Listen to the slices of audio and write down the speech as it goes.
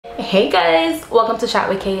Hey guys, welcome to Chat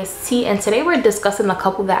with KST, and today we're discussing a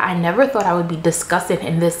couple that I never thought I would be discussing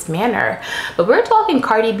in this manner. But we're talking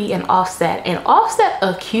Cardi B and Offset, and Offset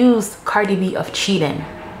accused Cardi B of cheating.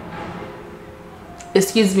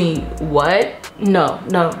 Excuse me, what? No.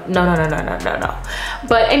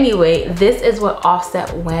 But anyway, this is what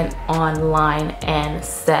Offset went online and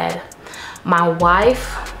said. My wife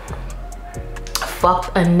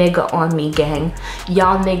fucked a nigga on me, gang.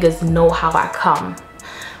 Y'all niggas know how I come.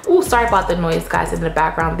 Ooh, sorry about the noise, guys, in the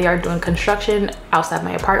background. They are doing construction outside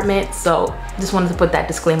my apartment, so just wanted to put that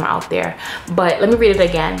disclaimer out there. But let me read it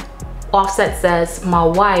again. Offset says, my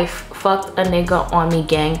wife fucked a nigga on me,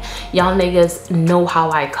 gang. Y'all niggas know how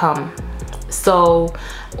I come. So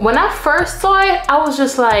when I first saw it, I was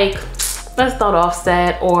just like, that's not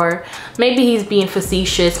Offset, or maybe he's being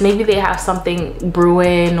facetious. Maybe they have something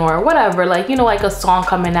brewing or whatever, like, you know, like a song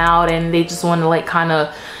coming out and they just want to like kind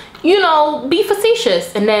of, you know, be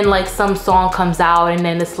facetious, and then like some song comes out and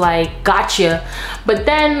then it's like, gotcha. But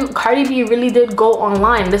then Cardi B really did go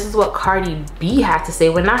online. This is what Cardi B had to say.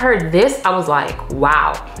 When I heard this, I was like,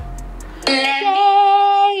 wow.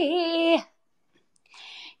 Hey,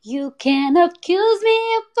 you can accuse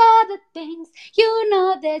me of all the things you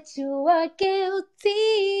know that you are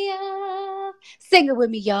guilty of. Sing it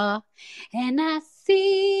with me, y'all. And I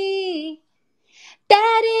see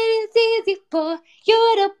that it is easy for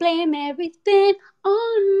you to blame everything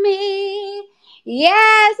on me.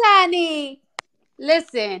 Yes, honey.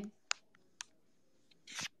 Listen.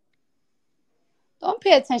 Don't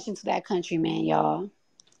pay attention to that country man, y'all.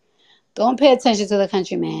 Don't pay attention to the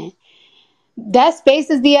country man. That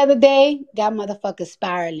Spaces the other day got motherfuckers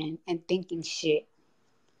spiraling and thinking shit.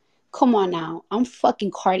 Come on now. I'm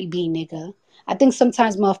fucking Cardi B, nigga. I think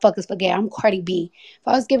sometimes motherfuckers forget I'm Cardi B. If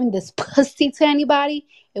I was giving this pussy to anybody,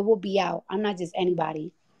 it will be out. I'm not just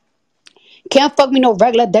anybody. Can't fuck me no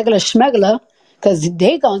regular, degular, schmegular, because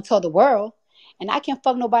they gonna tell the world. And I can't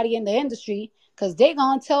fuck nobody in the industry, because they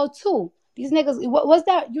gonna tell too. These niggas, what was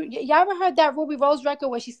that? Y'all ever heard that Ruby Rose record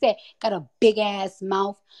where she said, got a big ass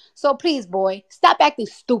mouth? So please, boy, stop acting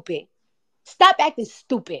stupid. Stop acting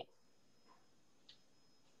stupid.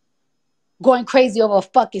 Going crazy over a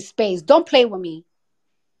fucking space. Don't play with me.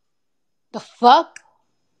 The fuck?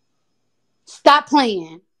 Stop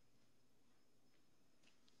playing.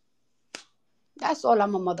 That's all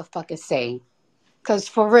I'm a motherfucker say. Because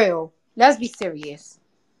for real, let's be serious.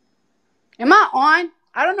 Am I on?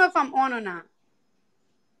 I don't know if I'm on or not.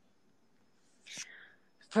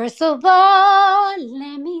 First of all,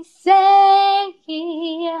 let me say,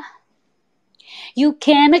 you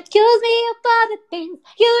can accuse me of all the things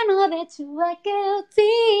you know that you are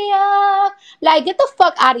guilty of. Like, get the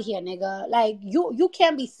fuck out of here, nigga. Like, you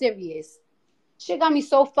can't be serious. Shit got me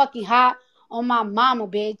so fucking hot on my mama,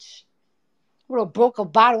 bitch. Would have broke a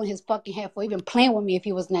bottle in his fucking head for even playing with me if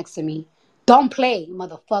he was next to me. Don't play,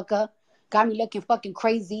 motherfucker. Got me looking fucking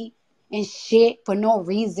crazy and shit for no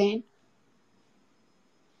reason.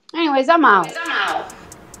 Anyways, I'm out.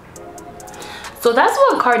 So that's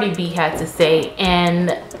what Cardi B had to say,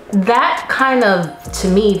 and that kind of, to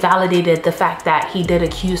me, validated the fact that he did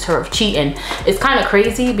accuse her of cheating. It's kind of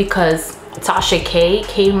crazy because Tasha K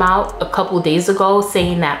came out a couple days ago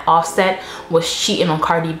saying that Offset was cheating on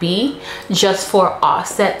Cardi B, just for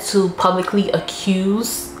Offset to publicly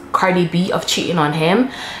accuse Cardi B of cheating on him.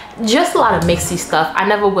 Just a lot of mixy stuff. I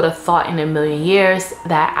never would have thought in a million years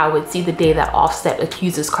that I would see the day that Offset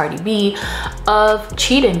accuses Cardi B of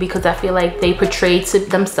cheating, because I feel like they portrayed to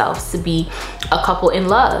themselves to be a couple in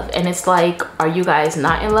love, and it's like, are you guys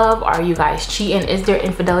not in love? Are you guys cheating? Is there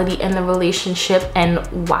infidelity in the relationship?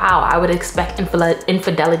 And wow, I would expect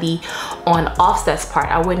infidelity on Offset's part.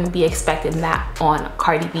 I wouldn't be expecting that on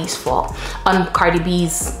Cardi B's fault, on Cardi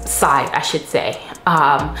B's side, I should say.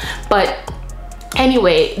 But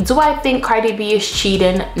anyway, do I think Cardi B is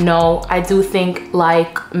cheating? No, I do think,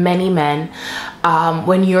 like many men,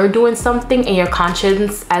 when you're doing something and your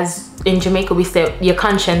conscience, as in Jamaica we say, your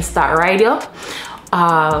conscience start right up,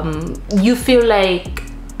 you feel like,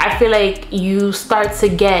 I feel like you start to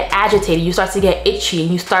get agitated, you start to get itchy,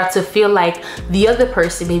 and you start to feel like the other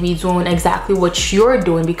person may be doing exactly what you're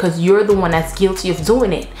doing because you're the one that's guilty of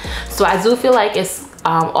doing it. So I do feel like it's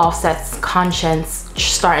Offset's conscience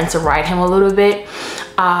starting to ride him a little bit.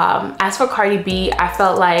 As for Cardi B, I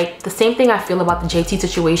felt like the same thing I feel about the JT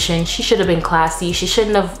situation. She should have been classy. She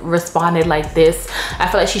shouldn't have responded like this. I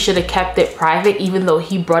feel like she should have kept it private, even though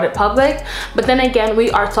he brought it public. But then again, we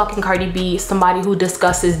are talking Cardi B, somebody who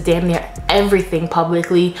discusses damn near everything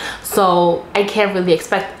publicly, so I can't really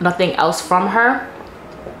expect nothing else from her.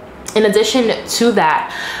 In addition to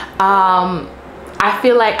that, I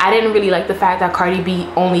feel like I didn't really like the fact that Cardi B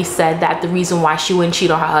only said that the reason why she wouldn't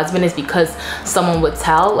cheat on her husband is because someone would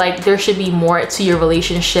tell. Like, there should be more to your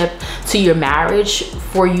relationship, to your marriage,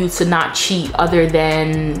 for you to not cheat other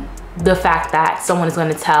than the fact that someone is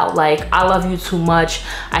going to tell. Like, I love you too much,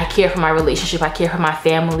 I care for my relationship, I care for my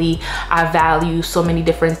family, I value so many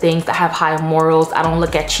different things, I have high morals, I don't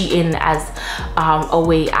look at cheating as a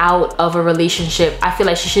way out of a relationship. I feel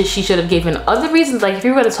like she should have given other reasons. Like, if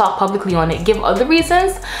you're going to talk publicly on it, give other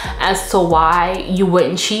reasons as to why you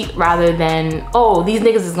wouldn't cheat, rather than, oh, these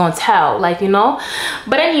niggas is gonna tell, like, you know.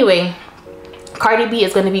 But anyway, Cardi B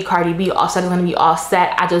is going to be Cardi B, Offset is going to be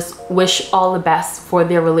Offset. I just wish all the best for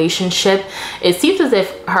their relationship. It seems as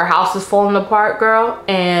if her house is falling apart, girl,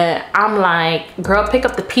 and I'm like, girl, pick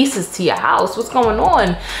up the pieces to your house. What's going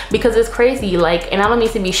on? Because it's crazy. Like, and I don't mean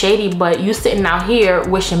to be shady, but you sitting out here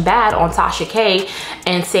wishing bad on Tasha K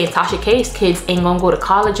and saying Tasha K's kids ain't gonna go to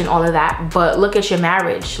college and all of that, but look at your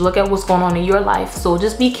marriage, look at what's going on in your life. So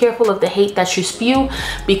just be careful of the hate that you spew,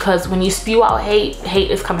 because when you spew out hate, hate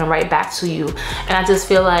is coming right back to you. And I just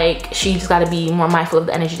feel like she's got to be more mindful of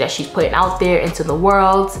the energy that she's putting out there into the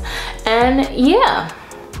world. And yeah.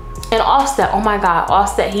 And Offset, oh my God,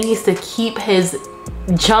 Offset, he needs to keep his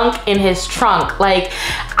junk in his trunk. Like,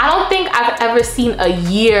 I don't think I've ever seen a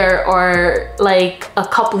year or like a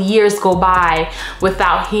couple years go by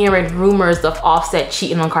without hearing rumors of Offset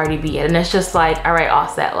cheating on Cardi B. And it's just like, all right,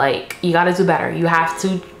 Offset, like, you got to do better. You have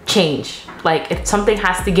to change. Like, if something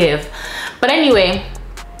has to give. But anyway,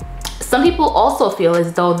 some people also feel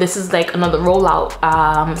as though this is like another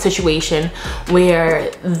rollout situation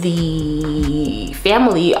where the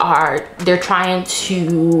family they're trying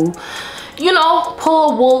to, you know,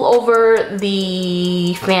 pull a wool over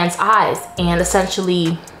the fans' eyes and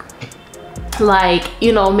essentially, like,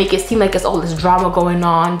 you know, make it seem like it's all this drama going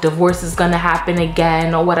on, divorce is gonna happen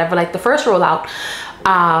again or whatever, like the first rollout.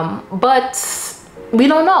 But we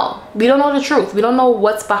don't know. We don't know the truth. We don't know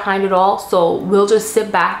what's behind it all. So we'll just sit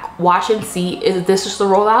back, watch and see, is this just a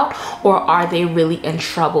rollout or are they really in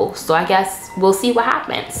trouble? So I guess we'll see what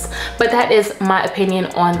happens. But that is my opinion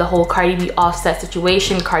on the whole Cardi B Offset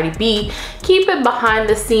situation. Cardi B, keep it behind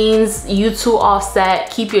the scenes. You two, Offset,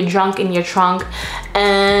 keep your junk in your trunk,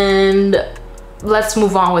 and let's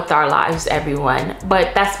move on with our lives, everyone.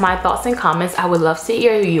 But that's my thoughts and comments. I would love to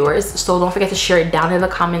hear yours, so don't forget to share it down in the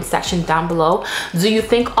comment section down below. Do you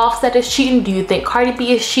think Offset is cheating? Do you think Cardi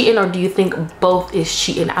B is cheating? Or do you think both is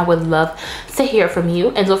cheating? I would love to hear from you.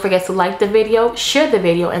 And don't forget to like the video, share the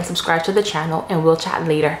video, and subscribe to the channel, and we'll chat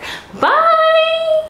later. Bye.